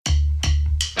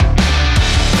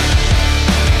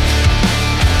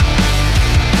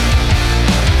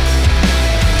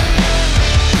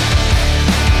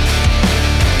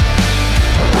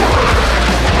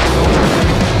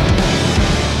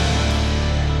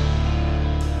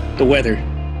The weather.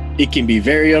 It can be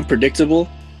very unpredictable,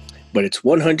 but it's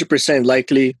 100%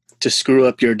 likely to screw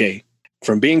up your day.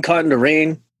 From being caught in the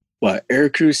rain while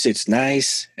aircrew sits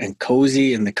nice and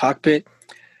cozy in the cockpit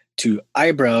to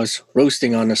eyebrows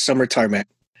roasting on a summer tarmac.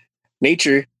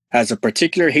 Nature has a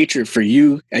particular hatred for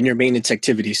you and your maintenance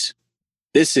activities.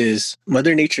 This is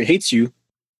Mother Nature Hates You,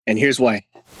 and here's why.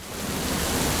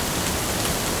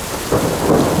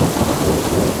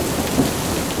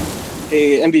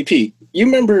 Hey, MVP, you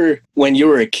remember when you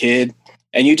were a kid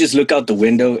and you just look out the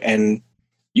window and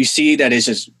you see that it's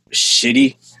just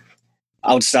shitty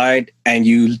outside, and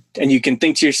you can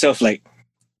think to yourself, like,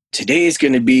 today is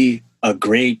going to be a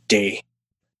great day.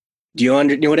 Do you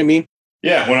know what I mean?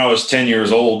 Yeah, when I was 10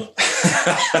 years old.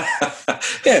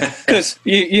 Yeah, because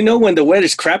you know when the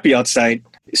weather's crappy outside,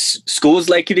 school's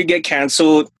likely to get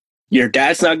canceled. Your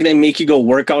dad's not going to make you go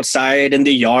work outside in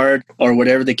the yard or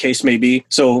whatever the case may be.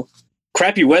 So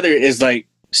crappy weather is like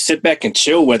sit back and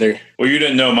chill weather. Well, you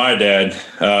didn't know my dad.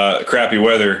 Crappy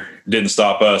weather didn't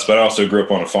stop us, but I also grew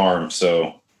up on a farm,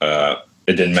 so it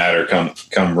didn't matter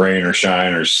come rain or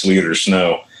shine or sleet or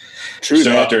snow. True.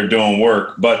 Still out there doing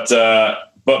work. But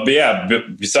yeah,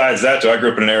 besides that, I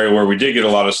grew up in an area where we did get a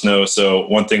lot of snow. So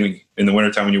one thing in the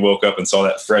wintertime when you woke up and saw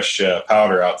that fresh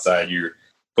powder outside, you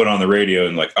put on the radio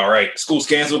and like, all right, school's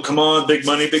canceled. Come on, big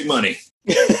money, big money.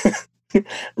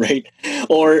 Right.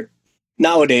 Or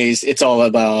nowadays, it's all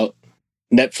about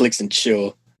Netflix and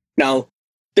chill. Now,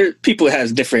 people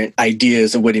has different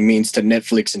ideas of what it means to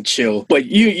Netflix and chill, but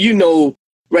you know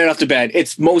right off the bat,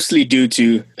 it's mostly due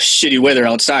to shitty weather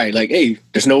outside. Like, hey,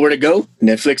 there's nowhere to go,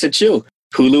 Netflix and chill,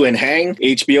 Hulu and hang,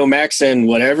 HBO Max and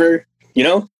whatever, you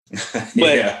know?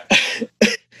 Yeah.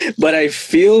 But I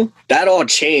feel that all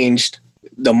changed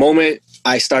the moment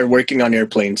I started working on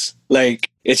airplanes. Like,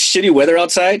 it's shitty weather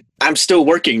outside, I'm still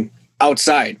working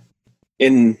outside.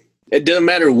 It doesn't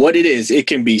matter what it is. It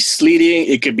can be sleeting,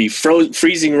 it could be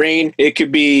freezing rain, it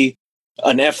could be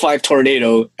an F5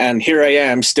 tornado, and here I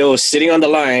am still sitting on the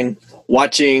line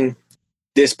watching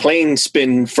this plane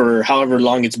spin for however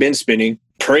long it's been spinning,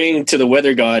 praying to the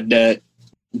weather god that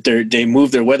they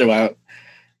move their weather out,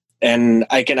 and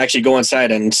I can actually go inside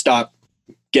and stop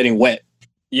getting wet.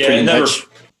 Yeah,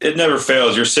 it never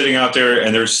fails. You're sitting out there,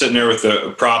 and they're sitting there with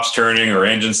the props turning or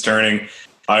engines turning,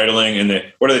 idling,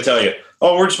 and what do they tell you?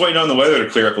 Oh, we're just waiting on the weather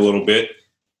to clear up a little bit.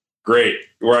 Great.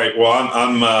 Right. Well,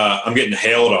 I'm getting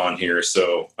hailed on here.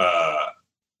 So,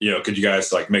 could you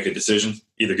guys like make a decision,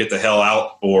 either get the hell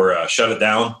out or shut it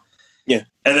down? Yeah.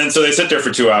 And then, so they sit there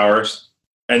for 2 hours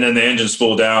and then the engines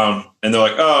spool down and they're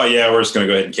like, oh yeah, we're just going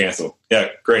to go ahead and cancel. Yeah.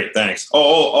 Great. Thanks.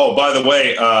 Oh, by the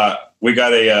way, we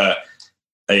got a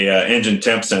engine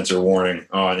temp sensor warning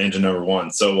on engine number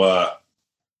 1. So,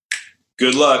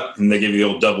 good luck. And they give you the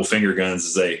old double finger guns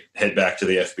as they head back to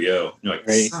the FBO. You're like,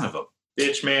 right. Son of a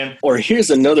bitch, man. Or here's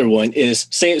another one is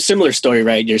similar story,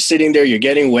 right? You're sitting there, you're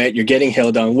getting wet, you're getting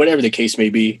held on, whatever the case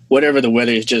may be, whatever the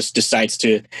weather just decides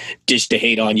to dish the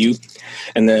hate on you.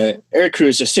 And the air crew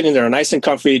is just sitting there nice and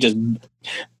comfy, just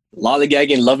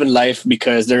lollygagging, loving life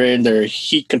because they're in their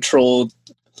heat controlled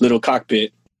little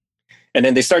cockpit. And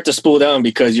then they start to spool down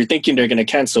because you're thinking they're going to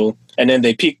cancel. And then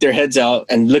they peek their heads out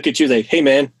and look at you like, hey,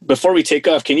 man, before we take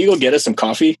off, can you go get us some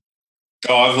coffee?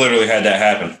 Oh, I've literally had that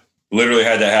happen.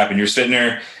 You're sitting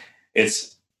there. I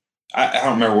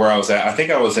don't remember where I was at. I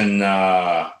think I was in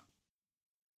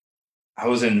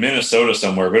Minnesota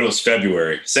somewhere, but it was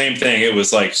February. Same thing. It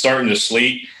was like starting to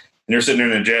sleet. And you're sitting there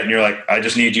in a jet and you're like, I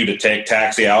just need you to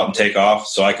taxi out and take off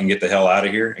so I can get the hell out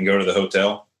of here and go to the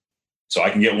hotel. So I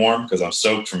can get warm because I'm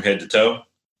soaked from head to toe.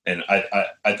 And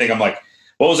I think I'm like,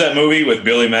 what was that movie with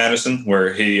Billy Madison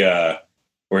where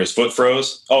where his foot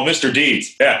froze? Oh, Mr.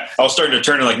 Deeds. Yeah. I was starting to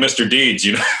turn like Mr. Deeds,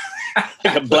 you know.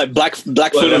 Black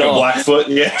foot and all. Blackfoot,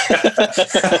 yeah.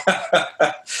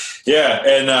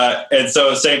 Yeah. And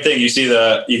so same thing. You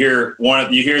hear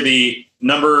the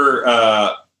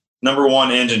number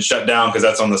 1 engine shut down because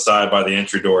that's on the side by the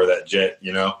entry door of that jet,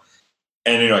 you know.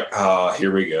 And you're like, oh,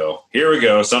 here we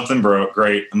go. Something broke.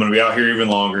 Great. I'm going to be out here even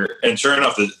longer. And sure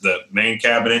enough, the main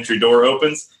cabin entry door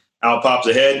opens. Out pops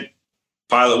a head.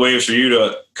 Pilot waves for you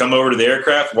to come over to the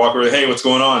aircraft, walk over. Hey, what's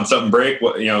going on? Something break?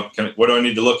 What do I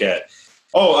need to look at?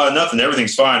 Oh, nothing.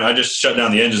 Everything's fine. I just shut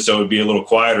down the engine so it would be a little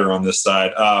quieter on this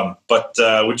side. But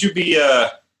would you be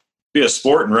a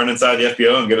sport and run inside the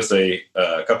FBO and get us a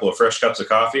couple of fresh cups of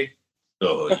coffee?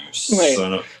 Oh, you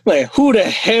son of... Wait, who the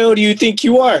hell do you think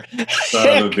you are?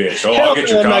 Son of a bitch. Oh, I'll get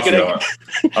your coffee.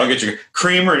 I'll get your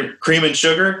cream and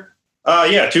sugar.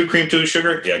 Yeah, 2 cream, 2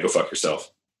 sugar. Yeah, go fuck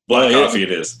yourself. Black coffee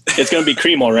it is. It's going to be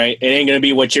cream, all right. It ain't going to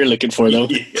be what you're looking for, though.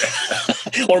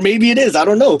 Yeah. Or maybe it is. I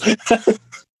don't know.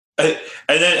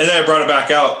 then I brought it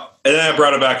back out. And then I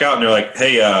brought it back out, and they're like,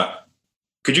 "Hey,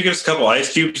 could you give us a couple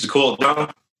ice cubes to cool it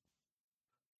down?"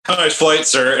 How nice flight,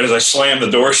 sir. And as I slammed the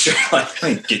door shut, like, I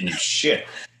ain't getting you shit.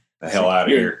 The hell out of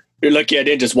here. You're lucky I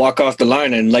didn't just walk off the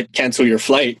line and cancel your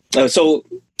flight.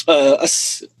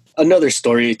 Another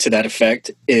story to that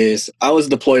effect is I was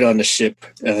deployed on the ship.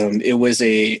 It was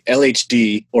a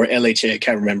LHD or LHA, I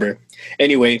can't remember.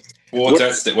 Anyway, well,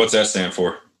 what's that stand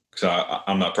for? Because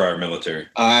I'm not prior military.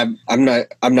 I'm not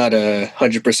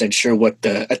 100% sure what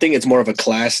I think it's more of a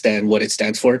class than what it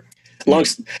stands for.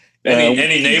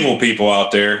 Any naval people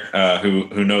out there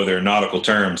who know their nautical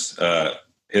terms,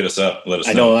 hit us up. Let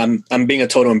us know. I know I'm being a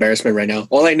total embarrassment right now.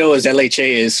 All I know is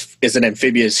LHA is an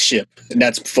amphibious ship, and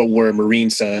that's for where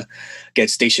Marines get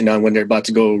stationed on when they're about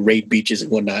to go raid beaches and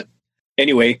whatnot.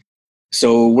 Anyway,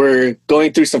 so we're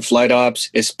going through some flight ops.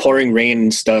 It's pouring rain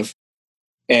and stuff,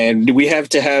 and we have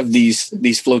to have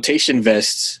these flotation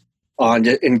vests on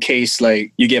in case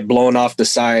like you get blown off the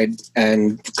side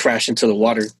and crash into the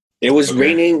water. It was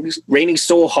raining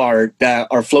so hard that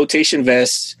our flotation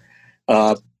vests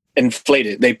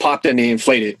inflated. They popped and they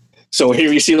inflated. So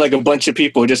here you see like a bunch of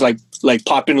people just like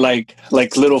popping like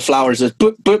little flowers. Just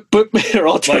boop boop boop. They're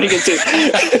all turning into.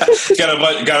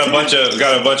 got a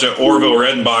bunch of Orville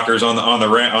Redenbachers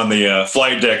on the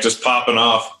flight deck just popping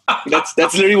off. That's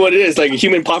literally what it is, like a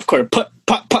human popcorn. Pop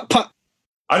pop pop pop.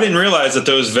 I didn't realize that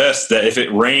those vests, that if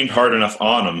it rained hard enough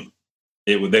on them,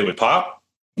 they would pop.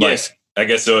 Yes. I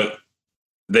guess so.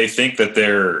 They think that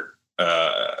they're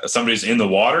somebody's in the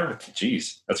water.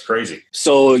 Jeez, that's crazy.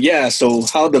 So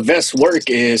how the vests work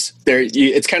is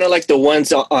it's kind of like the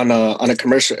ones on a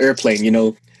commercial airplane. You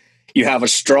know, you have a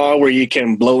straw where you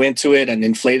can blow into it and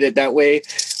inflate it that way,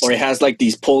 or it has like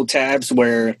these pull tabs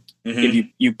where if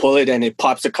you pull it and it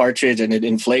pops the cartridge and it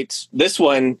inflates. This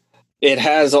one, it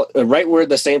has right where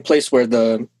the same place where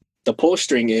the pull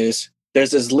string is.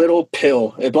 There's this little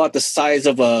pill, about the size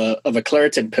of a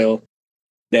Claritin pill,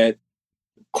 that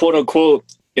quote unquote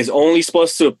is only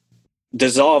supposed to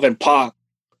dissolve and pop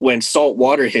when salt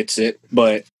water hits it.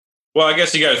 But well, I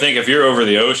guess you got to think, if you're over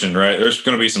the ocean, right, there's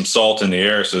going to be some salt in the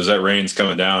air. So as that rain's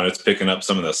coming down, it's picking up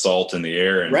some of the salt in the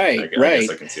air. And right. I guess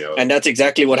I can see how and that's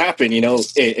exactly what happened. You know,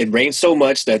 it rained so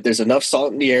much that there's enough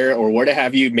salt in the air or what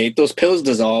have you, made those pills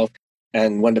dissolve.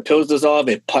 And when the pills dissolve,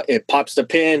 it pops the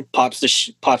pin, pops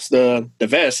the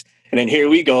vest. And then here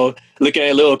we go, looking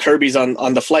at little Kirby's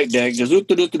on the flight deck. Just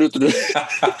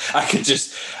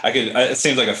it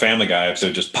seems like a Family Guy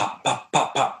episode. Just pop, pop,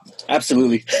 pop, pop.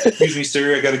 Absolutely. Excuse me,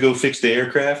 sir. I got to go fix the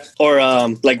aircraft. Or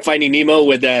like Finding Nemo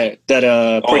with that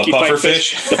porcupine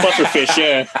pufferfish. The pufferfish,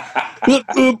 yeah.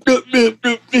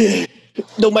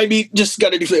 Don't mind me. Just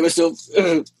got to deflate myself.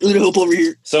 Little help over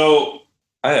here. So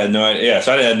I had no idea. Yeah,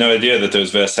 so I had no idea that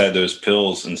those vests had those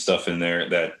pills and stuff in there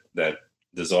that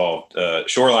dissolved.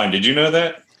 Shoreline, did you know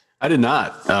that? I did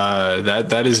not.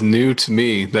 That is new to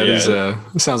me. That is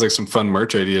sounds like some fun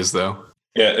merch ideas, though.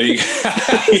 Yeah.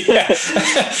 Yeah.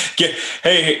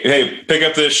 Hey, pick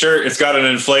up this shirt. It's got an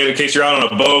inflated, in case you're out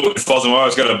on a boat, it falls in the water,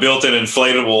 it's got a built-in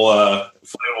inflatable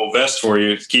vest for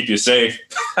you to keep you safe.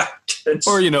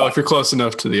 Or, if you're close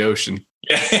enough to the ocean.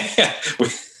 Yeah.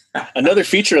 Another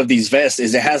feature of these vests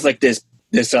is it has like this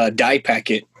dye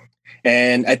packet.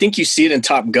 And I think you see it in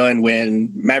Top Gun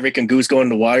when Maverick and Goose go in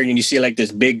the water and you see like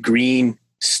this big green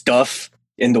stuff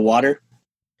in the water.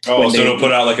 Oh, so it'll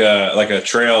put out like a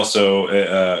trail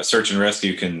so search and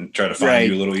rescue can try to find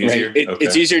you a little easier? Right.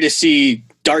 It's easier to see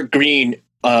dark green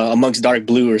amongst dark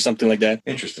blue or something like that.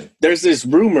 Interesting. There's this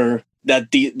rumor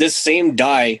that this same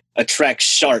dye attracts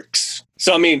sharks.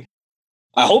 So, I mean,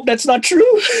 I hope that's not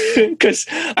true because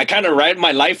I kind of ride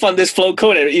my life on this float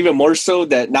coat, and even more so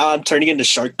that now I'm turning into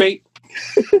shark bait.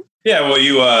 Yeah, well,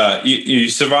 you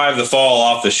survive the fall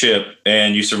off the ship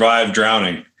and you survive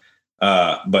drowning,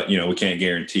 but we can't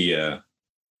guarantee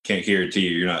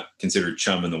you're not considered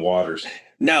chum in the waters.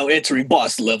 Now entering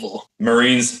boss level.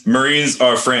 Marines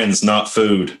are friends, not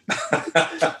food.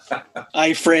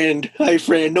 Hi friend,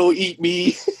 no eat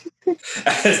me.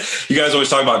 You guys always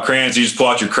talk about crayons. You just pull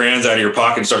out your crayons out of your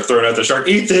pocket and start throwing at the shark.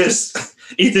 Eat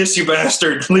this, you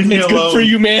bastard. Leave me alone. Good for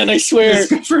you, man. I swear.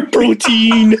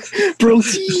 Protein,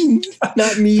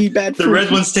 not me. Bad. The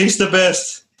red ones taste the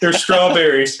best. They're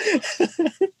strawberries.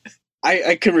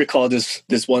 I can recall this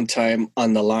one time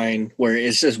on the line where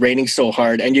it's just raining so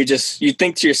hard, and you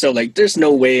think to yourself like, "There's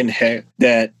no way in heck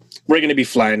that we're going to be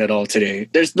flying at all today.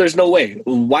 There's no way.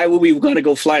 Why would we want to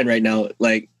go flying right now?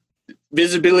 Like."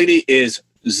 Visibility is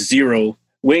 0.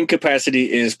 Wind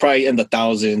capacity is probably in the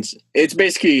thousands. It's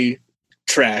basically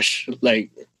trash.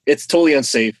 Like, it's totally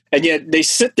unsafe. And yet they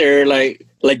sit there like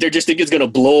they're just thinking it's going to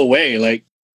blow away. Like,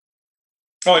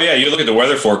 Oh yeah, you look at the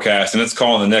weather forecast and it's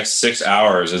calling the next 6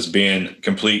 hours as being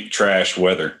complete trash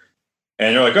weather.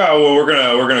 And you're like, oh well,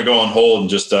 we're gonna go on hold and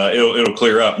just it'll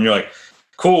clear up. And you're like,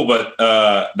 cool, but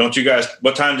don't you guys?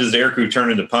 What time does the air crew turn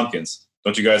into pumpkins?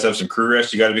 Don't you guys have some crew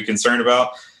rest you got to be concerned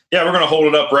about? Yeah, we're gonna hold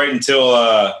it up right until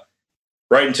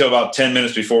about 10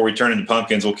 minutes before we turn into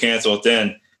pumpkins. We'll cancel it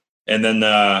then. And then,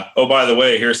 oh, by the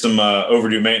way, here's some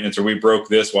overdue maintenance, or we broke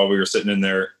this while we were sitting in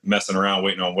there messing around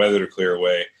waiting on weather to clear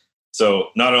away. So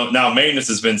now maintenance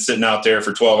has been sitting out there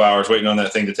for 12 hours waiting on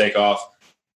that thing to take off,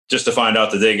 just to find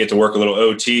out that they get to work a little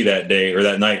OT that day or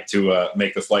that night to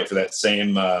make the flight for that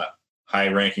same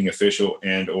high-ranking official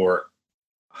and or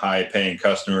high-paying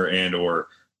customer and or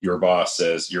your boss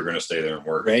says you're going to stay there and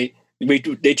work. Right.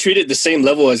 They treat it the same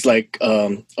level as like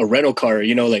a rental car.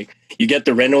 You know, like you get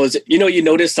the rentals. You know, you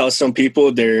notice how some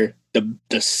people, they're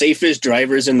the safest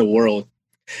drivers in the world,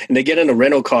 and they get in a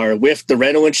rental car with the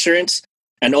rental insurance,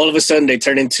 and all of a sudden they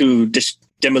turn into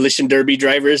demolition derby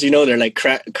drivers. You know, they're like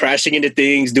crashing into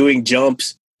things, doing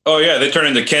jumps. Oh yeah, they turn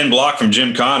into Ken Block from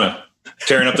Gymkhana,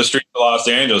 tearing up the streets of Los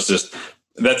Angeles. Just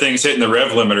that thing's hitting the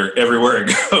rev limiter everywhere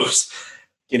it goes.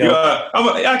 You know,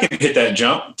 I can hit that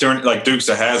jump, turn like Dukes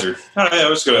of Hazzard. All right,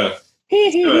 I'm just gonna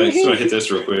hit this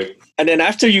real quick. And then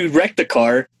after you wreck the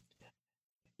car,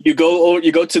 you go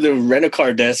to the rental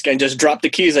car desk and just drop the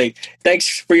keys. Like,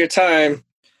 thanks for your time.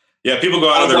 Yeah, people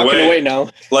go out of their way. Away now.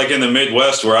 Like in the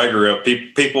Midwest where I grew up,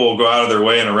 people will go out of their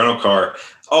way in a rental car.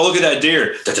 Oh, look at that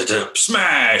deer!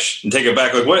 Smash and take it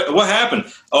back. Like, what happened?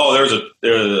 Oh, I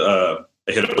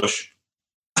hit a bush.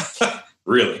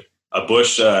 Really, a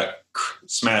bush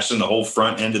smashed in the whole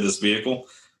front end of this vehicle.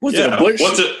 Was it a bush?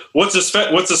 What's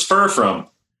this fur from?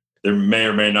 There may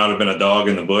or may not have been a dog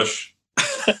in the bush.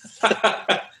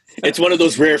 It's one of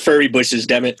those rare furry bushes,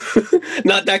 damn it.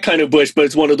 Not that kind of bush, but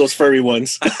it's one of those furry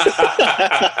ones.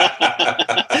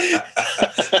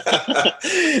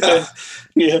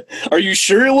 Yeah. Are you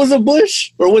sure it was a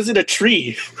bush or was it a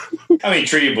tree? I mean,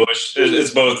 tree, bush.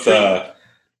 It's both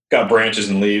got branches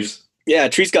and leaves. Yeah,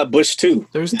 trees got bush too.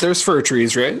 There's fir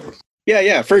trees, right?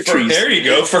 Yeah, fir trees. There you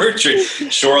go, fir tree.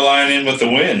 Shoreline in with the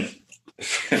wind.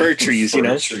 Fir trees, you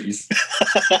know. Trees.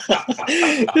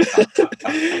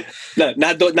 No,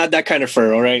 not that kind of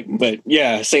fur, all right. But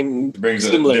yeah, same. Brings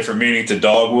similar. A different meaning to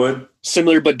dogwood.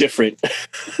 Similar but different.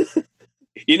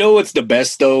 You know what's the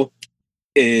best though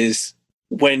is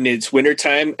when it's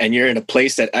wintertime and you're in a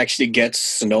place that actually gets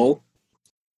snow.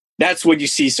 That's when you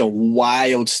see some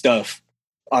wild stuff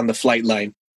on the flight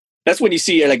line. That's when you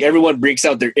see like everyone breaks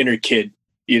out their inner kid.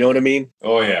 You know what I mean?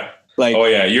 Oh yeah. Like, oh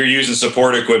yeah, you're using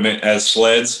support equipment as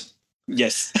sleds.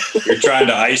 Yes. You're trying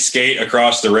to ice skate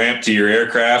across the ramp to your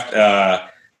aircraft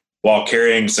while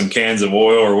carrying some cans of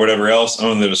oil or whatever else,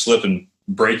 only to slip and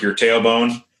break your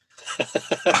tailbone.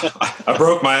 I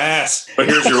broke my ass, but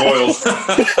here's your oil.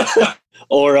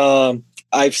 Or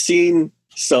I've seen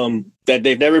some that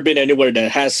they've never been anywhere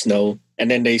that has snow,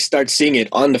 and then they start seeing it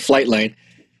on the flight line.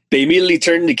 They immediately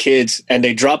turn to kids and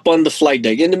they drop on the flight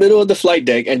deck, in the middle of the flight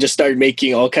deck, and just start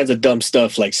making all kinds of dumb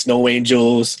stuff like snow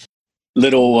angels,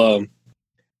 little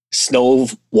snow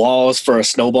walls for a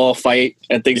snowball fight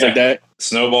and things like that.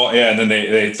 Snowball, yeah. And then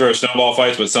they throw snowball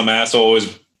fights, but some asshole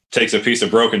always takes a piece of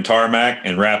broken tarmac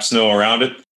and wraps snow around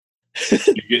it.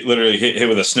 You get literally hit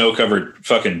with a snow-covered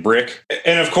fucking brick.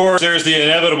 And of course, there's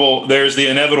that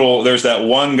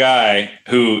one guy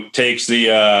who takes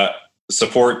the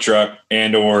support truck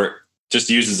and or just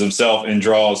uses himself and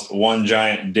draws one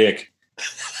giant dick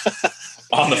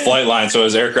on the flight line. So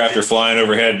as aircraft are flying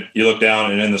overhead, you look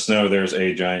down and in the snow, there's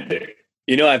a giant dick.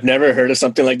 You know, I've never heard of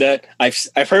something like that.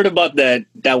 I've heard about that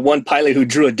one pilot who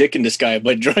drew a dick in the sky,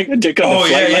 but drawing a dick on the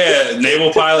flight line. Yeah.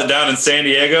 Naval pilot down in San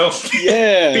Diego.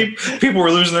 Yeah. People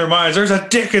were losing their minds. There's a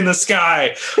dick in the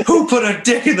sky. Who put a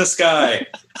dick in the sky?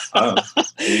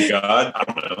 Maybe God. I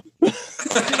don't know.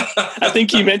 I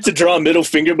think he meant to draw a middle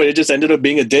finger, but it just ended up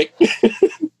being a dick.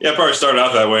 Yeah, probably started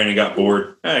out that way and he got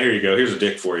bored. Here you go. Here's a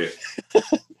dick for you.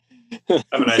 Have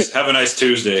a nice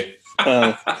Tuesday.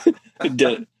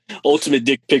 The ultimate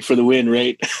dick pic for the win,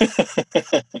 right?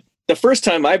 The first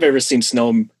time I've ever seen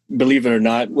snow, believe it or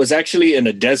not, was actually in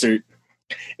a desert.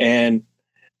 And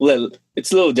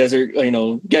it's a little desert,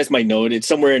 you guys might know it. It's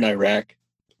somewhere in Iraq.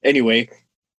 Anyway.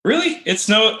 Really? It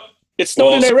snowed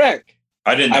in Iraq.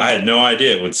 I had no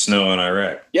idea it would snow in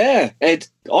Iraq. Yeah, and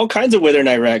all kinds of weather in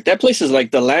Iraq. That place is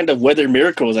like the land of weather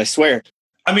miracles, I swear.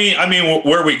 I mean,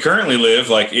 where we currently live,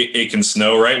 like it can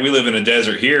snow, right? We live in a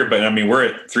desert here, but I mean, we're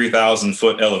at 3,000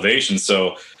 foot elevation.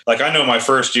 So, like, I know my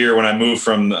first year when I moved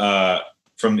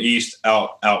from east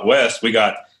out west, we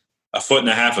got 1.5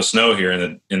 feet of snow here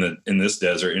in this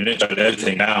desert, and it shut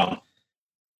everything down.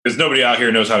 because nobody out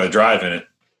here knows how to drive in it.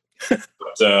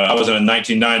 But I was in a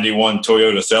 1991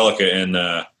 Toyota Celica,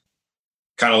 and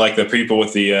kind of like the people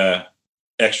with the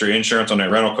extra insurance on that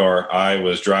rental car, I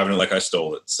was driving it like I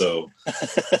stole it. So, but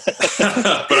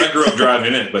I grew up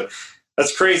driving it. But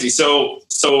that's crazy. So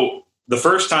the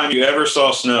first time you ever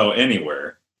saw snow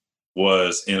anywhere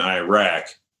was in Iraq,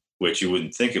 which you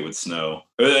wouldn't think it would snow.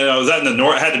 Was that in the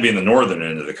north? It had to be in the northern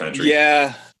end of the country.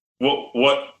 Yeah. What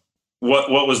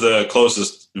was the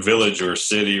closest village or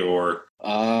city or?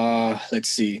 Let's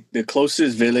see. The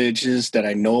closest villages that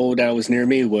I know that was near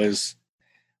me was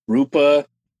Rupa,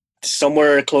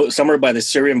 somewhere by the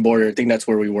Syrian border. I think that's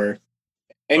where we were.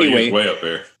 Anyway, way up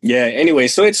there. Yeah. Anyway,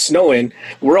 so it's snowing.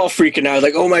 We're all freaking out,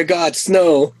 like, "Oh my God,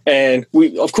 snow!" And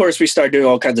we start doing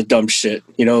all kinds of dumb shit.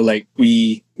 Like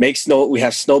we make snow. We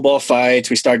have snowball fights.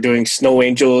 We start doing snow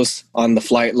angels on the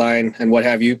flight line and what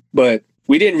have you. But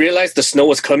we didn't realize the snow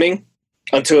was coming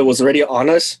until it was already on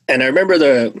us. And I remember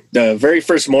the very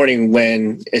first morning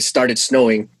when it started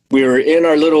snowing, we were in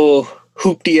our little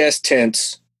hoopty-ass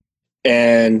tents,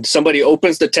 and somebody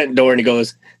opens the tent door and he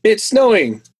goes, "It's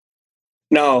snowing."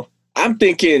 Now, I'm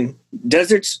thinking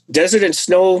desert and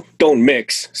snow don't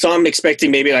mix. So I'm expecting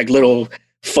maybe like little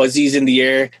fuzzies in the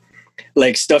air,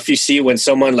 like stuff you see when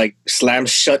someone like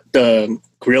slams shut the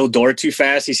grill door too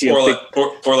fast. You see or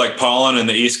like pollen in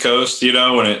the East Coast, in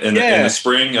the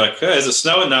spring. You're like, hey, is it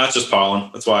snowing? No, it's just pollen.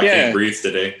 That's why I can't breathe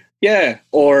today. Yeah,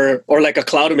 or like a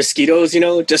cloud of mosquitoes,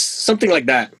 just something like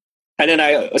that. And then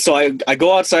I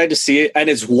go outside to see it, and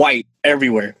it's white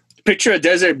everywhere. Picture a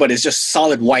desert, but it's just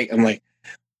solid white. I'm like,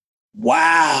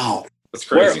 wow, that's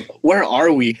crazy. Where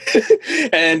are we?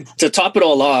 And to top it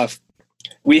all off,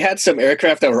 we had some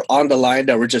aircraft that were on the line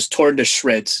that were just torn to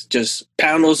shreds, just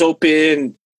panels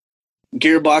open,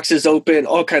 gearboxes open,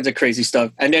 all kinds of crazy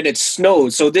stuff. And then it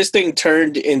snowed. So this thing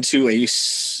turned into a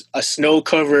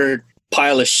snow-covered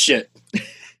pile of shit.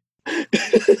 God.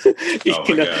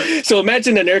 So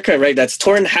imagine an aircraft, right, that's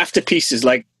torn half to pieces,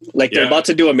 like they're about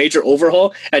to do a major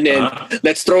overhaul, and then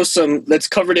let's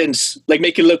cover it in, like,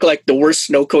 make it look like the worst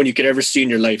snow cone you could ever see in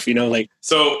your life,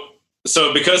 So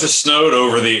because it snowed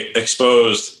over the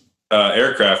exposed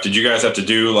aircraft, did you guys have to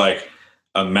do like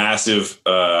a massive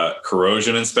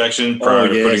corrosion inspection prior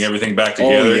to putting everything back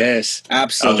together? Oh, yes,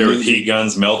 absolutely. Out there with heat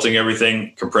guns, melting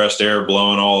everything, compressed air,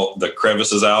 blowing all the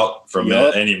crevices out from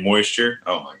any moisture.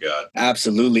 Oh, my God.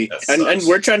 Absolutely. And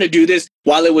we're trying to do this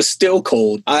while it was still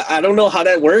cold. I don't know how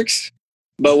that works,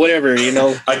 but whatever,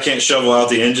 I can't shovel out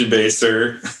the engine bay,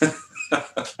 sir.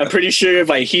 I'm pretty sure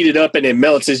if I heat it up and it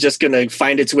melts, it's just going to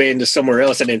find its way into somewhere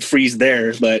else and then freeze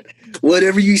there. But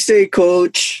whatever you say,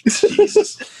 Coach.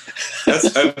 Jesus.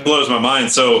 That blows my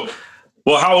mind. So,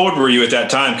 how old were you at that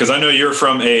time? Because I know you're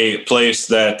from a place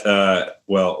that,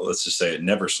 let's just say it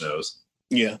never snows.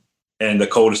 Yeah. And the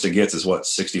coldest it gets is what,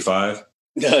 65?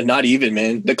 Not even,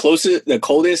 man. The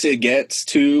coldest it gets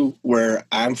to where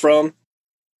I'm from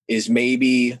is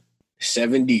maybe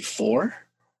 74.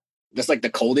 That's like the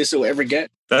coldest it'll ever get.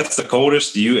 That's the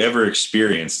coldest you ever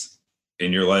experienced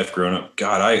in your life growing up.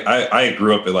 God, I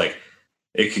grew up at like,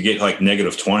 it could get like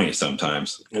negative 20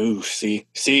 sometimes. Ooh, see.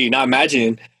 Now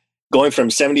imagine going from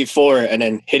 74 and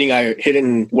then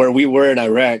hitting where we were in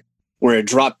Iraq, where it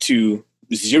dropped to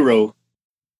 0.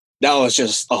 That was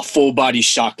just a full body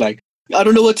shock. Like, I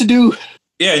don't know what to do.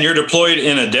 Yeah, and you're deployed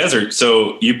in a desert,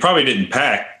 so you probably didn't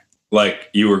pack like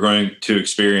you were going to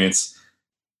experience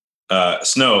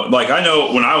snow. Like, I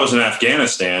know when I was in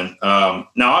Afghanistan, now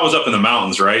I was up in the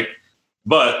mountains, right?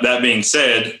 But that being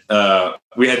said,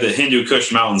 we had the Hindu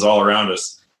Kush mountains all around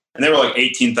us, and they were like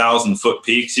 18,000 foot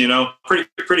peaks,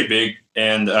 pretty big.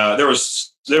 And there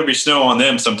would be snow on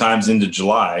them sometimes into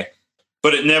July,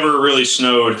 but it never really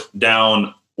snowed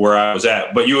down where I was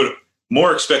at. But you would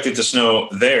more expect it to snow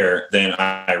there than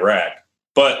Iraq.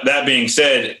 But that being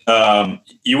said,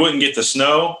 you wouldn't get the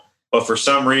snow, but for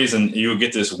some reason you would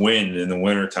get this wind in the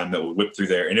wintertime that would whip through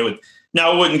there. And it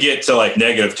wouldn't get to like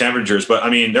negative temperatures, but I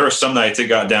mean, there were some nights it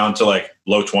got down to like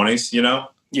low 20s,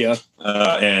 Yeah.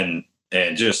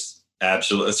 And just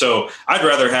absolutely. So I'd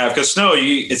rather have, because snow,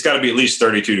 it's got to be at least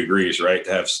 32 degrees, right,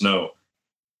 to have snow.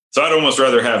 So I'd almost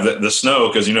rather have the snow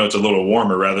because, it's a little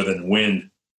warmer rather than wind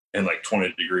and like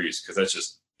 20 degrees,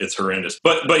 because it's horrendous.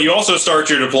 But you also start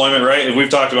your deployment, right? And we've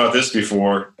talked about this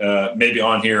before, maybe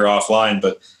on here offline,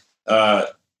 but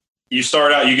you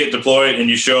start out, you get deployed and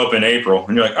you show up in April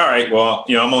and you're like, all right, well,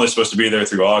 I'm only supposed to be there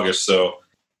through August. So,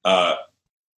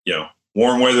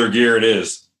 warm weather gear it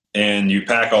is. And you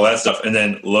pack all that stuff. And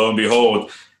then lo and behold,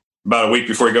 about a week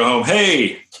before you go home,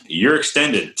 hey, you're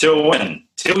extended. Till when?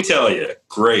 Till we tell you.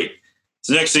 Great.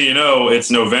 So next thing you know,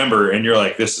 it's November and you're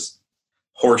like, this is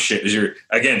horseshit as you're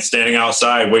again standing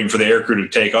outside waiting for the air crew to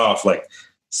take off. Like,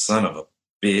 son of a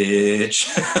bitch.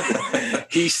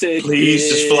 He said, please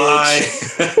just fly.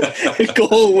 Go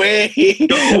away.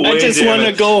 I just want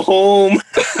to go home.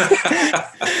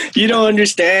 You don't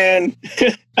understand.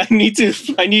 I need you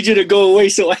to go away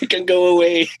so I can go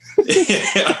away.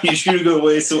 I need you to go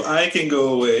away so I can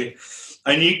go away.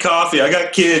 I need coffee. I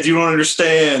got kids. You don't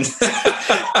understand.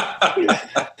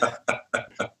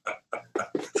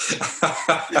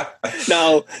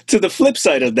 Now, to the flip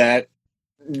side of that,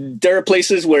 there are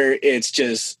places where it's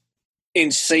just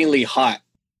insanely hot.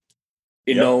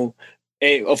 You know,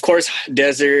 of course,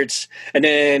 deserts. And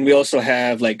then we also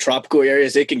have like tropical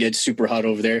areas. It can get super hot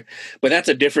over there. But that's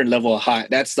a different level of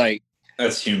hot. That's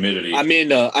humidity. I'm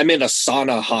in a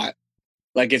sauna hot.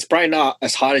 Like, it's probably not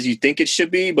as hot as you think it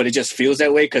should be, but it just feels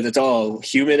that way because it's all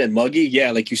humid and muggy.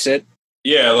 Yeah, like you said.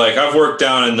 Yeah, like I've worked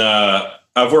down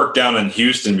in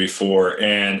Houston before,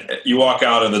 and you walk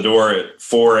out of the door at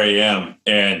 4 a.m.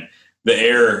 and the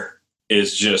air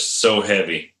is just so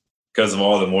heavy because of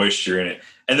all the moisture in it.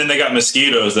 And then they got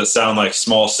mosquitoes that sound like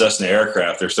small Cessna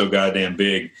aircraft. They're so goddamn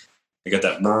big. They got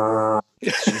that.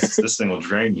 This thing will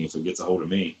drain me if it gets a hold of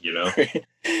me, you know?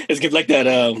 It's like that.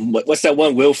 What's that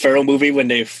one Will Ferrell movie when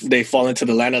they fall into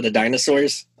the land of the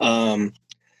dinosaurs? Land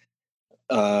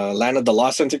of the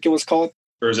Lost, I think it was called.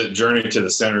 Or is it Journey to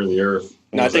the Center of the Earth?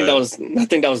 No, I think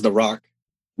that was The Rock.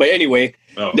 But anyway,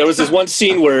 There was this one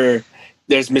scene where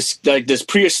there's this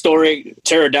prehistoric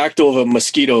pterodactyl of a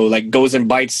mosquito like goes and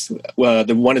bites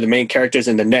one of the main characters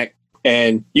in the neck.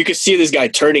 And you can see this guy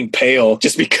turning pale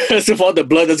just because of all the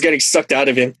blood that's getting sucked out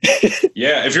of him.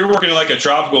 Yeah, if you're working in like a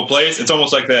tropical place, it's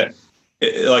almost like that,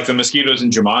 like the mosquitoes in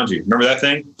Jumanji. Remember that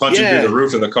thing? Punching through the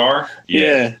roof of the car?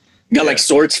 Yeah. Got like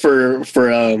swords for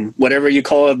whatever you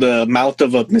call it, the mouth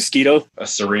of a mosquito. A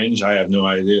syringe? I have no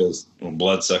idea. Those little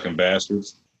blood-sucking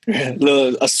bastards.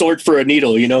 A sword for a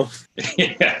needle, you know?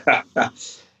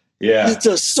 Yeah. It's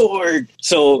a sword.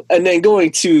 So, and then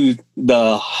going to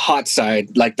the hot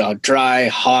side, like the dry,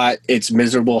 hot, it's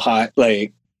miserable hot.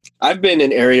 Like, I've been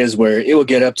in areas where it will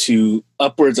get up to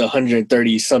upwards of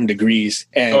 130 some degrees.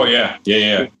 And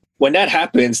yeah. When that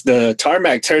happens, the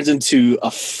tarmac turns into a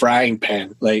frying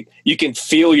pan. Like, you can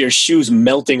feel your shoes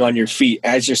melting on your feet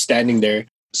as you're standing there.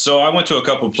 So I went to a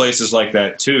couple of places like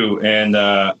that too. And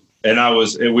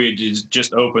we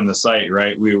just opened the site,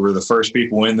 right? We were the first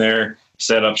people in there.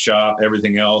 Set up shop,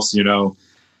 everything else, you know,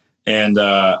 and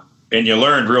you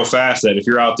learned real fast that if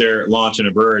you're out there launching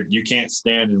a bird, you can't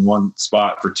stand in one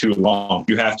spot for too long.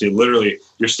 You have to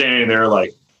you're standing there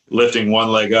like lifting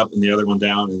one leg up and the other one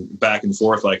down and back and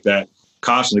forth like that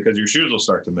constantly because your shoes will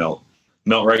start to melt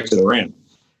right to the rim.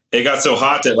 It got so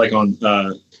hot that like on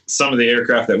some of the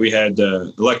aircraft that we had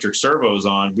electric servos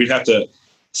on, we'd have to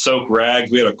soak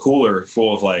rags. We had a cooler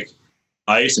full of like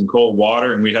ice and cold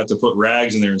water, and we'd have to put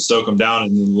rags in there and soak them down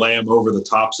and then lay them over the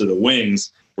tops of the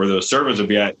wings where those servos would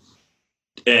be at.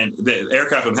 And the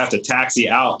aircraft would have to taxi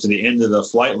out to the end of the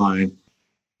flight line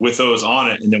with those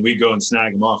on it, and then we'd go and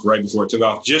snag them off right before it took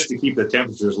off just to keep the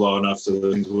temperatures low enough so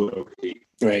the things would overheat.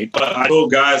 Right. But I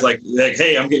told guys like,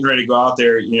 hey, I'm getting ready to go out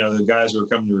there. You know, the guys who were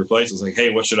coming to replace us, like, hey,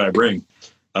 what should I bring?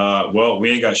 Well,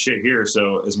 we ain't got shit here.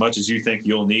 So as much as you think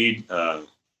you'll need, guys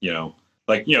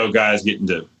getting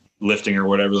to lifting or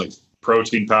whatever, like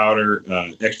protein powder,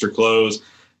 extra clothes.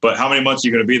 But how many months are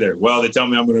you going to be there? Well, they tell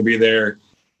me I'm going to be there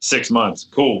 6 months.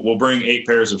 Cool. We'll bring 8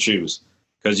 pairs of shoes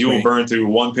because you will burn through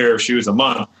 1 pair of shoes a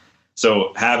month.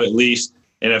 So have at least,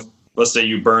 and if let's say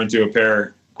you burn through a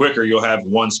pair quicker, you'll have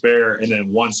 1 spare and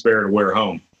then 1 spare to wear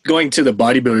home. Going to the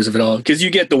bodybuilders of it all, because you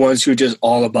get the ones who are just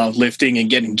all about lifting and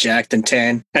getting jacked and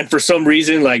tan. And for some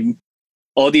reason, like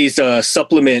all these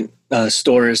supplement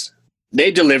stores,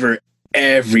 they deliver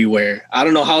everywhere. I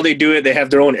don't know how they do it. They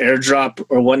have their own airdrop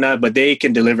or whatnot, but they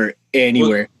can deliver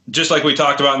anywhere. Well, just like we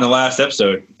talked about in the last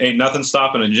episode, ain't nothing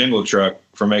stopping a jingle truck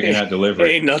from making that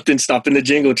delivery. Ain't nothing stopping the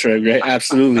jingle truck, right?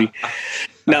 Absolutely.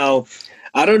 Now,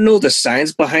 I don't know the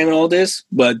science behind all this,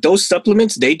 but those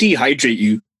supplements, they dehydrate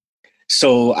you.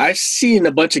 So I've seen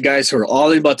a bunch of guys who are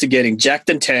all about to getting jacked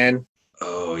and tan.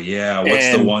 Oh, yeah.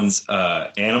 What's the ones?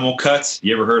 Animal cuts?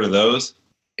 You ever heard of those?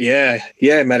 Yeah.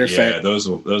 Matter of fact, those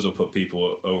will put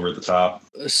people over the top.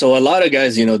 So a lot of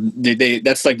guys, you know, they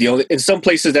that's like the only. In some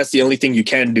places, that's the only thing you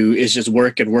can do is just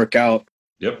work and work out.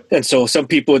 Yep. And so some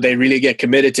people, they really get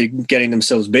committed to getting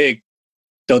themselves big.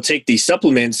 They'll take these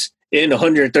supplements in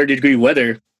 130-degree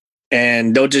weather,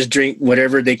 and they'll just drink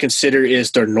whatever they consider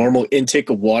is their normal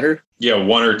intake of water. Yeah,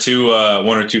 one or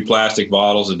two plastic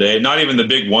bottles a day. Not even the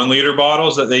big 1 liter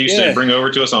bottles that they used to bring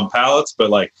over to us on pallets, but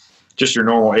like just your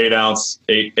normal 8 ounce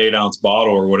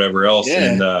bottle or whatever else.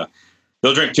 Yeah.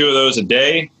 They'll drink 2 of those a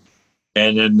day,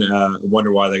 and then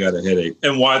wonder why they got a headache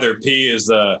and why their pee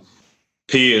is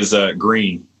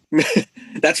green.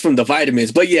 That's from the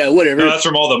vitamins, but yeah, whatever. No, that's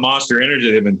from all the Monster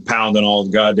Energy they've been pounding all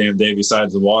the goddamn day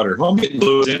besides the water. Oh, I'm getting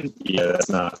blues in. Yeah, that's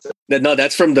not. No,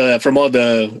 that's from all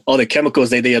the chemicals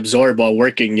they absorb while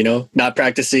working. You know, not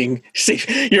practicing. See,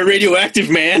 you're radioactive,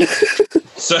 man.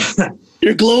 So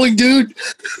you're glowing, dude.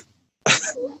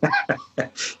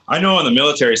 I know on the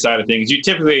military side of things, you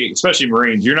typically, especially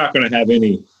Marines, you're not going to have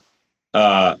any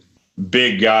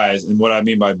big guys, and what I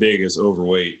mean by big is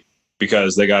overweight,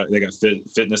 because they got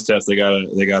fitness tests, they got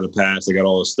to pass, they got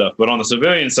all this stuff. But on the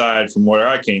civilian side, from where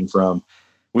I came from,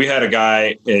 we had a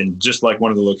guy in just like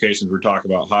one of the locations we're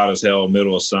talking about, hot as hell,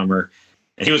 middle of summer,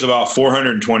 and he was about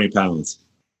 420 pounds.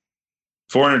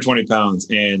 420 pounds,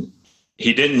 and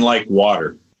he didn't like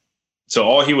water, so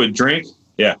all he would drink,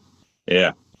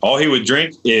 all he would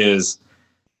drink is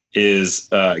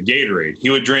Gatorade. He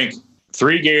would drink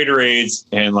 3 Gatorades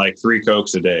and like 3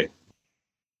 Cokes a day.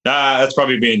 That's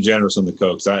probably being generous on the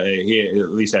Cokes. He at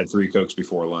least had 3 Cokes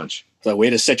before lunch. It's a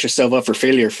way to set yourself up for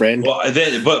failure, friend. Well,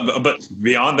 but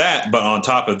beyond that, but on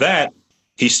top of that,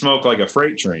 he smoked like a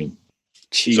freight train.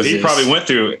 Jesus. So he probably went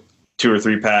through 2 or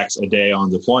 3 packs a day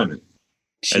on deployment.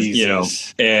 As, you know,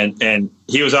 and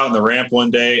he was out in the ramp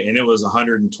one day, and it was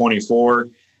 124.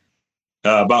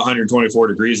 About 124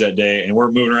 degrees that day, and we're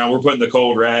moving around. We're putting the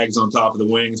cold rags on top of the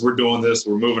wings. We're doing this.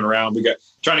 We're moving around. We got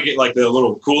trying to get like the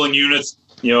little cooling units,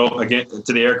 you know, again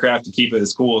to the aircraft to keep it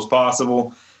as cool as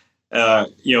possible.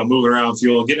 You know, moving around,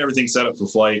 fuel, getting everything set up for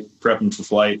flight, prepping for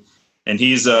flight. And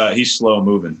he's slow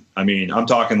moving. I mean, I'm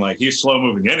talking like he's slow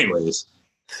moving anyways.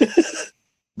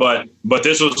 but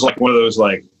this was like one of those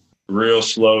like real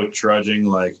slow trudging,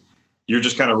 like. You're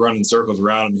just kind of running circles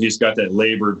around him. He's got that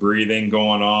labored breathing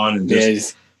going on, and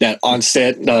just that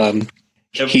onset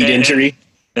heat injury.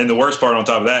 And the worst part on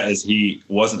top of that is he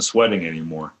wasn't sweating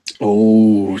anymore.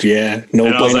 Oh yeah, no.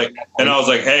 And I was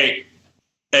like, hey,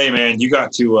 man, you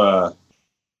got to. Why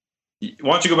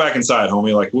don't you go back inside,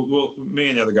 homie? Like, we'll me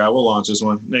and the other guy, we'll launch this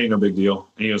one. It ain't no big deal.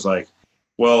 And he was like,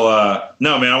 well,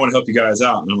 no, man, I want to help you guys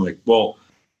out. And I'm like, well.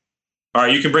 All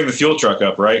right, you can bring the fuel truck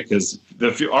up, right? Because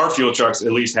our fuel trucks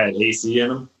at least had AC in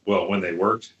them. Well, when they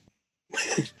worked,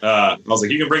 I was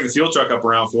like, you can bring the fuel truck up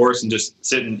around for us and just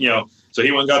sit and, you know. So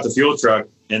he went and got the fuel truck,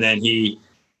 and then he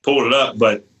pulled it up,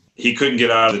 but he couldn't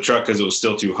get out of the truck because it was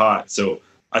still too hot. So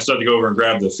I started to go over and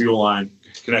grab the fuel line,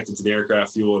 connect it to the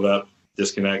aircraft, fuel it up,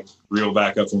 disconnect, reel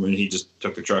back up from it, and he just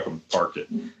took the truck and parked it.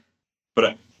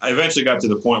 But I eventually got to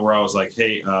the point where I was like,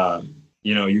 hey,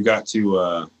 you know, you got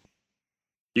to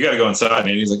go inside, man.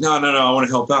 And he's like, no, I want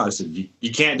to help out. I said,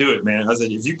 you can't do it, man. I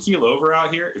said, if you keel over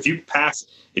out here, if you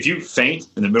faint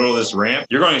in the middle of this ramp,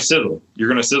 you're going to sizzle. You're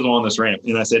going to sizzle on this ramp.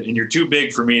 And I said, and you're too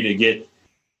big for me to get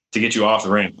you off the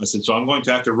ramp. I said, so I'm going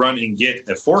to have to run and get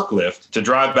a forklift to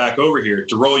drive back over here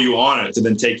to roll you on it to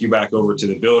then take you back over to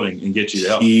the building and get you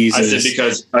help. Jesus. I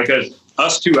said, because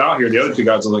us two out here, the other 2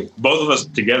 guys are like, both of us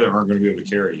together aren't going to be able to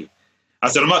carry you. I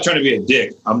said, I'm not trying to be a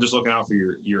dick. I'm just looking out for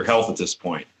your health at this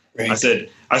point. Right. I said,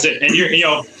 and he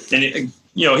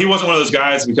wasn't one of those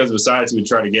guys because of his size who would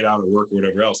try to get out of work or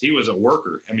whatever else. He was a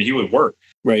worker. I mean, he would work.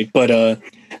 Right. But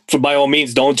for by all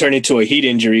means, don't turn into a heat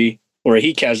injury or a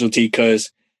heat casualty,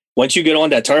 because once you get on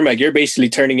that tarmac, you're basically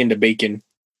turning into bacon.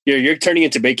 You're turning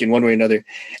into bacon one way or another.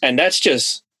 And that's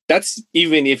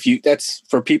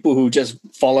for people who just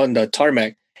fall on the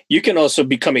tarmac. You can also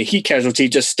become a heat casualty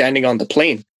just standing on the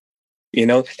plane. You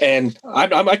know, and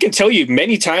I can tell you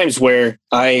many times where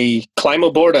I climb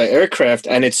aboard an aircraft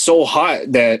and it's so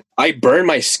hot that I burn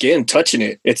my skin touching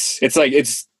it. It's like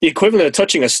it's the equivalent of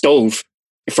touching a stove,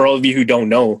 for all of you who don't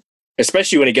know,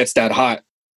 especially when it gets that hot.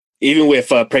 Even with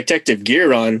protective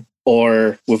gear on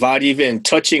or without even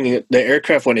touching the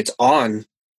aircraft when it's on.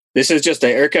 This is just an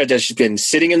aircraft that's been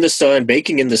sitting in the sun,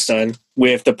 baking in the sun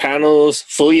with the panels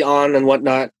fully on and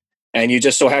whatnot. And you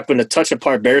just so happen to touch a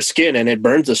part bare skin and it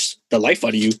burns the life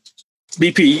out of you.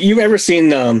 BP, you ever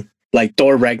seen like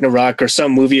Thor Ragnarok or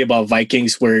some movie about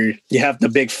Vikings where you have the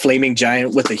big flaming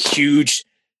giant with a huge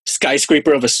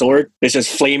skyscraper of a sword? It's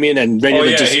just flaming and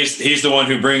ready to just... he's the one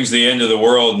who brings the end of the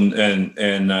world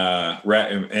and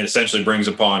essentially brings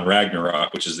upon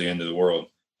Ragnarok, which is the end of the world.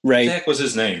 Right. What the heck was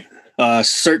his name?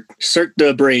 Surt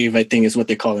the Brave, I think is what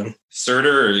they call him.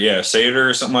 Surtur, Satyr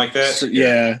or something like that.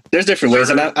 Yeah, there's different ways,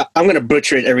 and I'm going to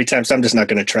butcher it every time, so I'm just not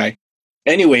going to try.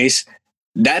 Anyways,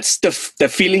 that's the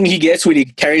feeling he gets when he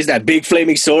carries that big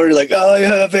flaming sword, like, oh, I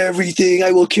have everything,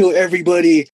 I will kill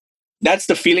everybody. That's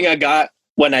the feeling I got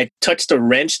when I touch the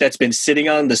wrench that's been sitting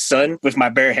on the sun with my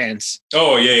bare hands.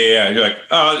 Oh yeah. You're like,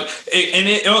 and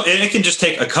it can just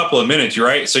take a couple of minutes,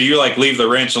 right? So you like leave the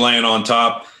wrench laying on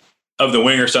top of the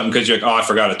wing or something because you're like, oh, I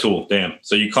forgot a tool. Damn.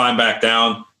 So you climb back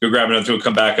down, go grab another tool,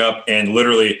 come back up, and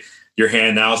literally your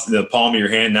hand now, the palm of your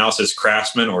hand now says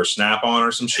Craftsman or Snap-on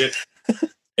or some shit.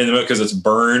 Because it's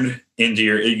burned into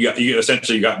you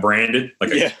essentially got branded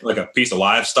like a piece of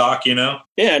livestock, you know?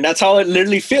 Yeah, and that's how it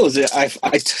literally feels. I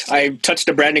touched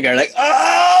the branding guy, like,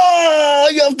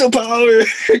 you have the power.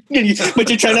 But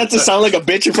you try not to sound like a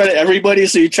bitch in front of everybody,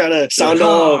 so you try to sound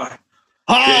all,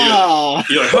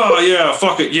 You're like, oh yeah,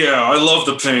 fuck it, yeah, I love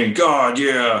the pain, God,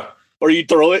 yeah. Or you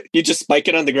throw it, you just spike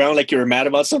it on the ground like you were mad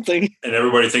about something. And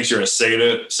everybody thinks you're a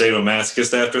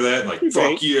sadomasochist after that. Like, right.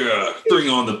 Fuck yeah, bring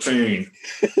on the pain.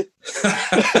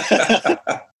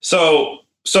 So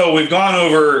we've gone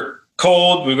over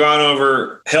cold. We've gone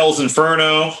over Hell's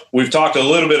Inferno. We've talked a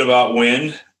little bit about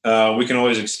wind. We can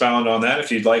always expound on that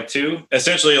if you'd like to.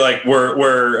 Essentially, like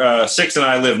where Six and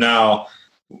I live now,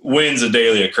 wind's a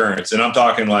daily occurrence. And I'm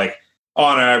talking like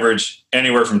on average,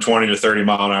 anywhere from 20 to 30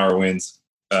 mile an hour winds.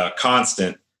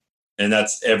 Constant, and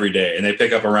that's every day. And they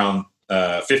pick up around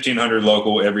 1,500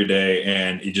 local every day,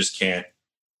 and you just can't.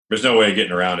 There's no way of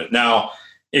getting around it. Now,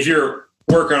 if you're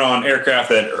working on aircraft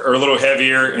that are a little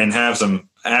heavier and have some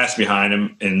ass behind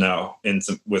them, and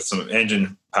with some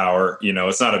engine power, you know,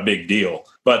 it's not a big deal.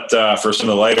 But for some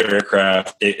of the lighter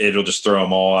aircraft, it'll just throw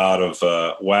them all out of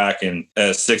whack. And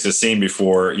as Six has seen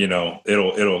before, you know,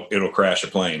 it'll crash a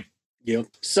plane. Yep.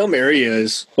 Some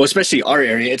areas, well, especially our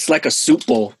area, it's like a soup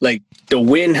bowl. Like the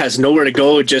wind has nowhere to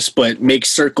go, but make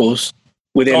circles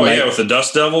within. Oh yeah, with the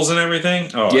dust devils and everything.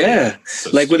 Oh yeah,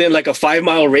 like within like a 5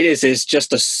 mile radius is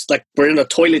just like we're in a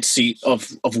toilet seat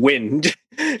of wind.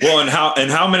 Well,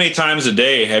 and how many times a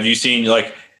day have you seen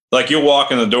like you'll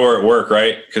walk in the door at work,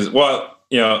 right? Because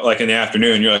like in the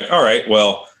afternoon, you're like, all right,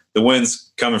 well, the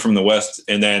wind's coming from the west,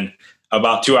 and then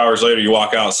about 2 hours later, you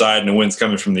walk outside and the wind's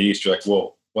coming from the east. You're like,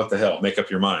 whoa. What the hell? Make up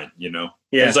your mind, you know?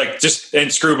 Yeah. It's like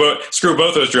and screw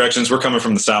both those directions. We're coming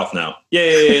from the south now.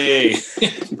 Yay!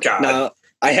 God. Now,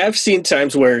 I have seen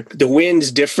times where the wind's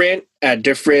different at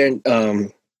different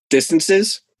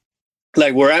distances.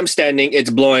 Like where I'm standing, it's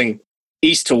blowing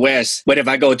east to west. But if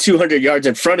I go 200 yards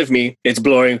in front of me, it's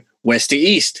blowing west to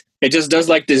east. It just does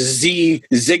like this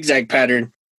zigzag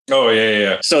pattern. Oh,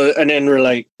 yeah. So, and then we're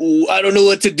like, I don't know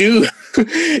what to do.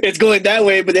 It's going that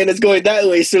way, but then it's going that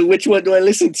way. So which one do I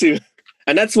listen to?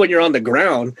 And that's when you're on the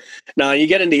ground. Now you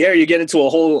get in the air, you get into a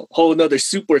whole nother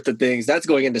soup worth of things. That's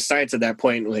going into science at that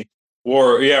point. Like,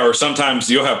 or sometimes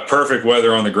you'll have perfect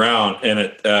weather on the ground, and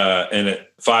at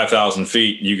 5,000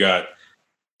 feet, you got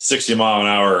 60 mile an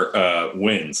hour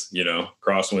winds, you know,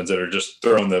 crosswinds that are just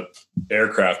throwing the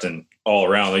aircraft and all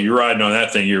around. Like you're riding on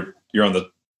that thing, you're on the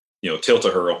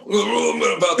tilt-a-hurl.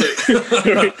 About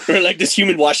that. or like this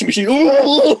human washing machine.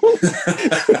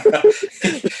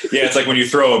 Yeah, it's like when you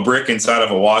throw a brick inside of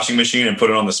a washing machine and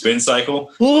put it on the spin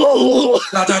cycle. No,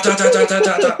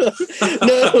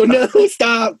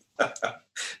 stop.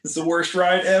 It's the worst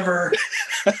ride ever.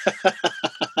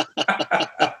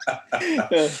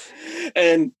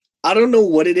 And I don't know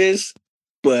what it is,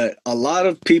 but a lot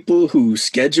of people who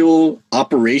schedule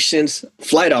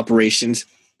flight operations,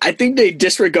 I think they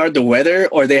disregard the weather,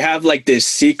 or they have like this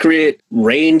secret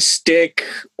rain stick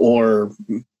or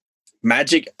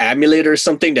magic amulet or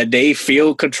something that they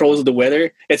feel controls the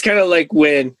weather. It's kind of like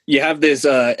when you have this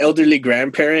elderly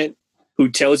grandparent who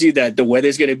tells you that the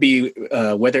weather's going to be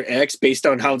weather X based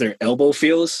on how their elbow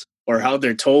feels or how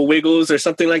their toe wiggles or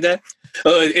something like that.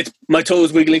 It's my toe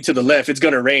is wiggling to the left. It's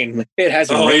going to rain. It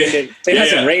hasn't rained. It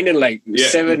hasn't rained in like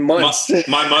 7 months.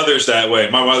 My mother's that way.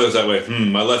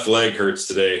 My left leg hurts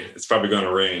today. It's probably going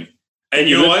to rain. And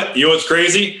you know what? You know what's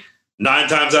crazy? 9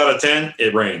 times out of 10,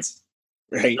 it rains.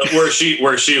 Right. Where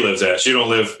she lives at. She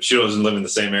doesn't live in the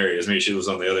same area as me. She lives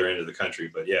on the other end of the country.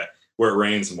 But yeah, where it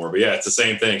rains more. But yeah, it's the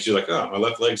same thing. She's like, oh, my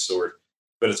left leg's sore,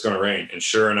 but it's going to rain. And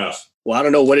sure enough. Well, I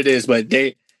don't know what it is, but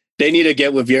they need to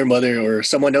get with your mother or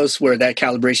someone else where that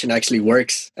calibration actually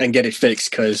works and get it fixed,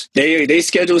 because they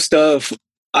schedule stuff.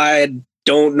 I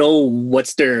don't know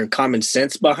what's their common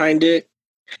sense behind it,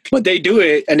 but they do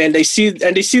it, and then they see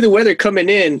the weather coming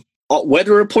in,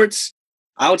 weather reports,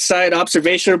 outside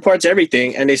observation reports,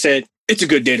 everything, and they said it's a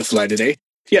good day to fly today.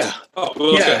 Yeah. Oh,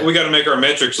 well, yeah. We got to make our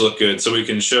metrics look good so we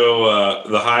can show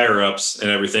the higher ups and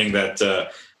everything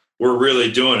that we're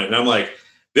really doing it. And I'm like,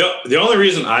 the only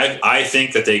reason I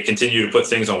think that they continue to put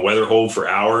things on weather hold for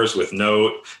hours with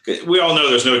we all know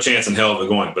there's no chance in hell of it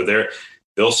going, but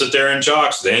they'll sit there in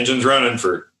chocks, the engine's running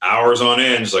for hours on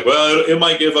end. It's like, well, it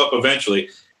might give up eventually.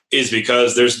 is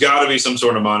because there's got to be some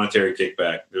sort of monetary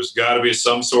kickback. There's got to be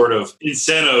some sort of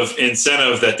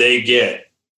incentive that they get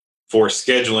for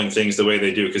scheduling things the way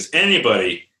they do. Because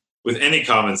anybody with any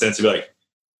common sense would be like,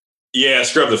 yeah,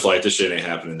 scrub the flight. This shit ain't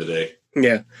happening today.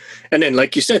 Yeah. And then,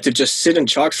 like you said, to just sit in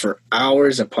chalks for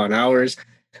hours upon hours.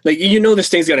 Like, you know this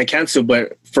thing's going to cancel,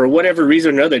 but for whatever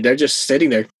reason or another, they're just sitting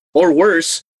there. Or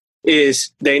worse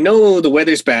is they know the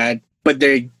weather's bad, but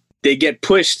they get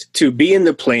pushed to be in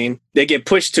the plane. They get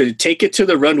pushed to take it to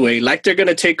the runway like they're going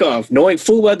to take off, knowing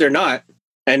full well they're not.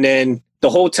 And then the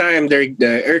whole time, the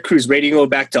air crew's radioing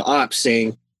back to ops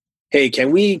saying, hey,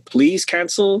 can we please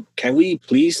cancel? Can we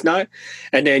please not?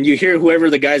 And then you hear whoever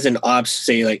the guys in ops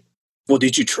say, like, well,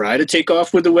 did you try to take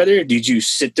off with the weather? Did you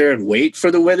sit there and wait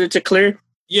for the weather to clear?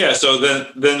 Yeah, so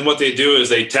then what they do is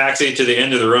they taxi to the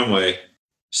end of the runway,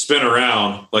 spin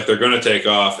around like they're going to take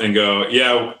off, and go,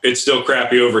 yeah, it's still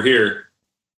crappy over here,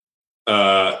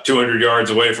 200 yards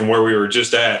away from where we were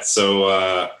just at. So,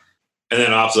 and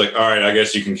then ops like, all right, I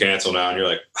guess you can cancel now. And you're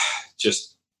like,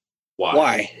 just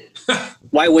why?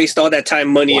 Why waste all that time,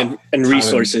 money, and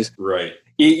resources? Right.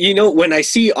 You know, when I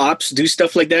see ops do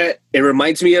stuff like that, it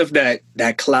reminds me of that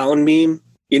clown meme.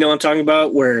 You know what I'm talking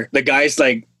about? Where the guy's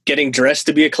like getting dressed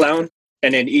to be a clown,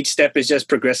 and then each step is just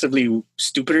progressively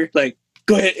stupider. Like,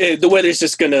 go ahead, the weather's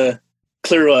just gonna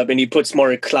clear up, and he puts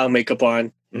more clown makeup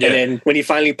on. Yeah. And then when he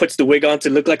finally puts the wig on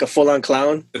to look like a full-on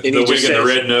clown, and the wig and the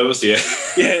red nose, yeah.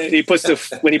 Yeah, he puts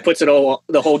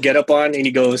the whole getup on, and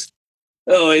he goes,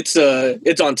 oh, it's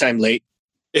on time late.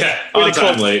 Yeah, on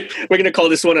time late. We're going to call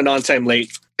this one an on time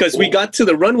late because we got to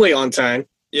the runway on time.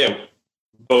 Yeah,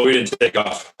 but we didn't take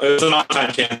off. It was an on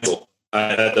time cancel.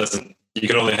 That doesn't, you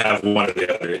can only have one or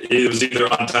the other. It was either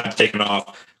on time taken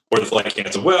off or the flight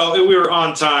canceled. Well, we were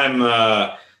on time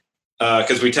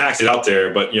because we taxied out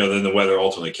there, but then the weather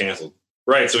ultimately canceled.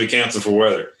 Right, so we canceled for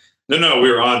weather. No, we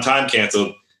were on time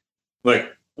canceled. Like,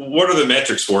 what are the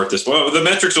metrics for at this point? Well, the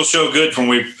metrics will show good when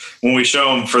we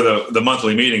show them for the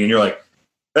monthly meeting, and you're like,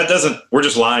 that doesn't. We're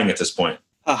just lying at this point.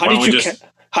 How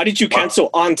did you cancel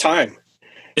on time?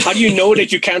 How do you know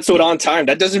that you canceled on time?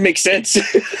 That doesn't make sense.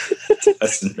 That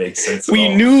doesn't make sense. We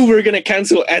knew we were going to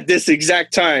cancel at this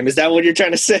exact time. Is that what you're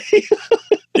trying to say?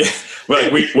 Yeah,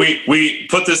 like we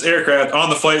put this aircraft on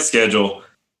the flight schedule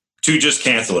to just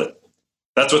cancel it.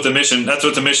 That's what the mission. That's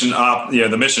what the mission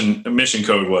the mission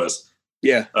code was.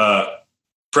 Yeah.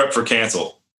 Prep for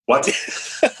cancel. What?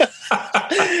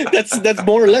 That's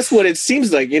more or less what it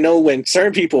seems like. When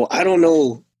certain people, I don't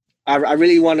know,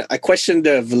 I question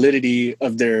the validity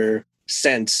of their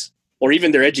sense or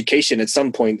even their education at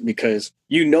some point, because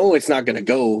it's not going to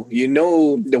go.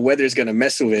 The weather's going to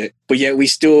mess with it, but yet we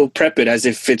still prep it as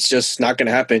if it's just not going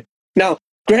to happen. Now,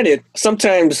 granted,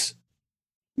 sometimes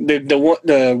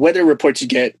the weather reports you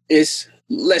get is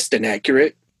less than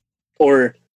accurate,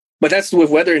 but that's with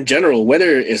weather in general.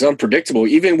 Weather is unpredictable.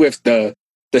 Even with the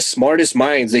smartest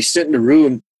minds, they sit in the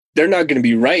room, they're not going to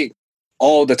be right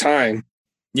all the time.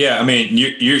 Yeah, I mean,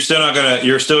 you're still not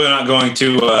going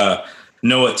to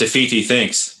know what Te Fiti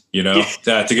thinks.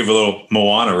 To give a little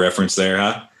Moana reference there,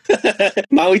 huh?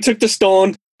 Maui took the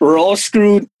stone. We're all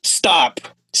screwed. Stop.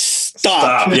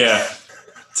 Yeah,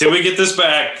 till we get this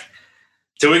back.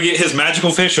 Till we get his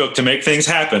magical fish hook to make things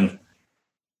happen.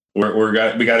 We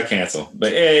got to cancel.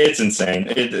 But it's insane.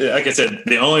 Like I said,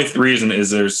 the only reason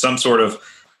is there's some sort of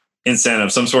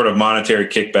incentive, some sort of monetary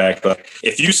kickback. But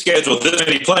if you schedule this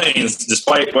many planes,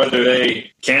 despite whether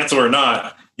they cancel or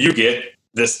not, you get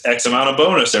this X amount of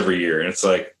bonus every year. And it's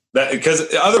like that, because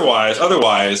otherwise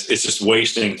it's just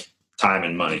wasting time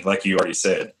and money, like you already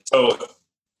said. So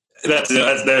there's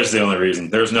the only reason.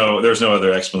 There's no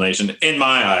other explanation in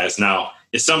my eyes. Now,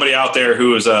 is somebody out there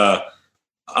who is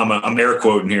I'm air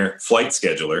quoting here, flight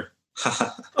scheduler,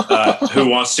 who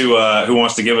wants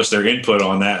to give us their input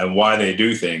on that and why they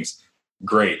do things?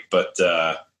 Great, but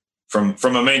from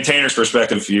a maintainer's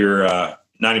perspective, you're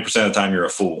 90% of the time you're a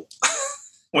fool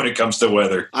when it comes to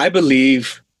weather. I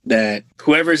believe that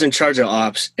whoever's in charge of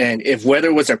ops, and if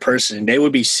weather was a person, they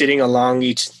would be sitting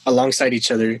alongside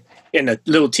each other in a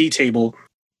little tea table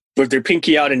with their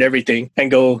pinky out and everything, and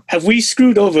go, "Have we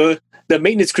screwed over the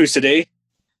maintenance crews today?"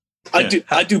 Yeah.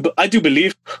 I do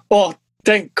believe. Oh,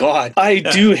 thank God. I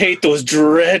do hate those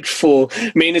dreadful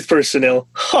maintenance personnel.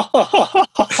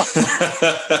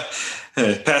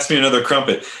 Pass me another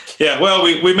crumpet. Yeah, well,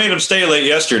 we made them stay late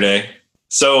yesterday.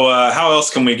 So how else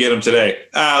can we get them today?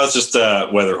 Let's just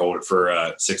weather hold it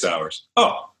for 6 hours.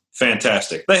 Oh,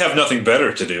 fantastic. They have nothing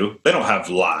better to do. They don't have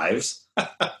lives.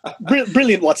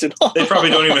 Brilliant, Watson. They probably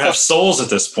don't even have souls at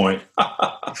this point.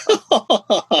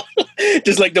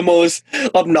 Just like the most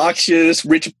obnoxious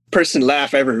rich person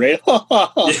laugh ever, right?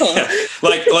 Yeah.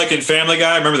 Like in Family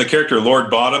Guy, remember the character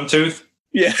Lord Bottomtooth?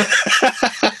 Yeah.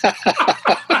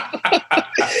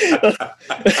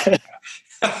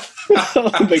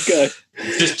 Oh my god.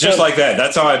 Just like that.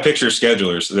 That's how I picture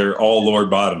schedulers. They're all Lord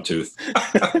Bottomtooth.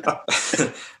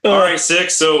 All right,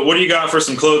 Six. So what do you got for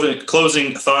some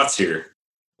closing thoughts here?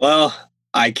 Well,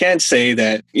 I can't say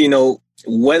that,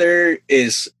 weather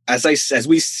is, as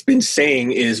we've been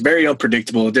saying, is very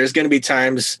unpredictable. There's going to be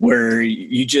times where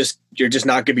you're just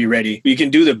not going to be ready. You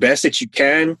can do the best that you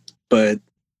can, but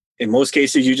in most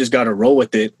cases, you just got to roll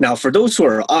with it. Now, for those who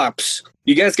are ops,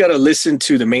 you guys got to listen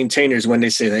to the maintainers when they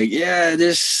say, like, yeah,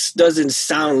 this doesn't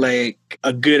sound like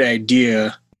a good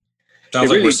idea. Sounds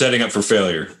like we're setting up for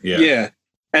failure. Yeah. Yeah.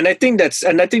 And I think this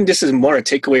is more a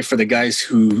takeaway for the guys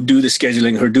who do the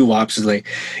scheduling, who do ops, is like,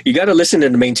 you got to listen to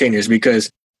the maintainers,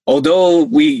 because although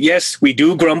we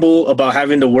do grumble about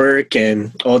having to work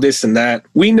and all this and that,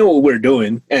 we know what we're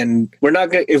doing, and we're not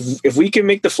going to, if we can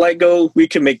make the flight go, we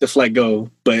can make the flight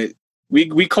go. But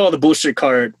we call the bullshit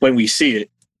card when we see it.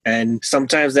 And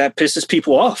sometimes that pisses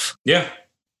people off. Yeah.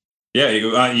 Yeah.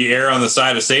 You err on the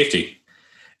side of safety.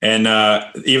 And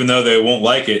even though they won't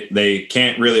like it, they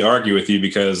can't really argue with you,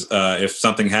 because if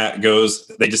something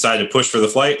they decide to push for the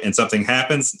flight and something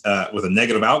happens with a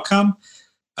negative outcome,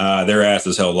 their ass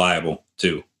is held liable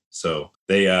too. So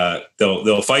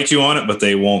they'll fight you on it, but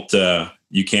they won't.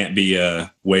 You can't be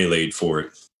waylaid for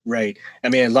it. Right. I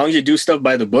mean, as long as you do stuff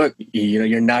by the book,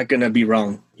 you're not gonna be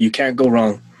wrong. You can't go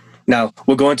wrong. Now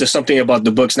we'll go into something about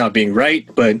the books not being right,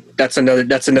 but that's another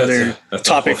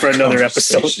topic for another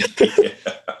episode. Yeah.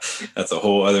 That's a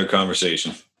whole other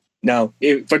conversation. Now,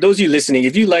 for those of you listening,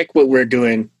 if you like what we're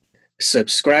doing,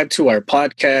 subscribe to our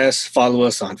podcast, follow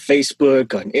us on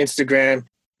Facebook, on Instagram,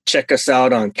 check us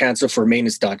out on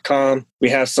cancelformaintenance.com.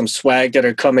 We have some swag that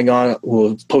are coming on.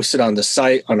 We'll post it on the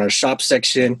site, on our shop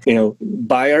section.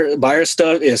 Buy our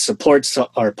stuff. It supports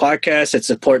our podcast. It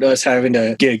supports us having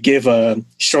to give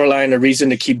Shoreline a reason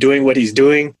to keep doing what he's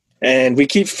doing. And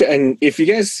if you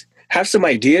guys have some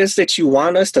ideas that you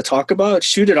want us to talk about,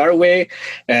 shoot it our way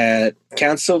at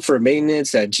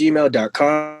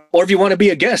cancelformaintenance@gmail.com. Or if you want to be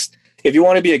a guest,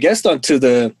 onto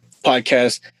the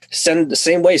podcast, send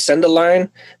a line,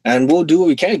 and we'll do what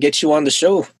we can to get you on the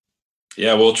show.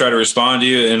 Yeah, we'll try to respond to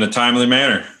you in a timely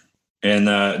manner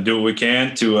and do what we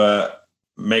can to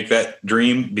make that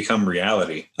dream become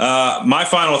reality. My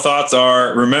final thoughts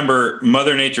are, remember,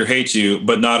 Mother Nature hates you,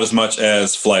 but not as much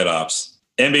as flight ops.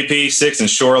 MVP, Six, and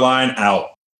Shoreline out.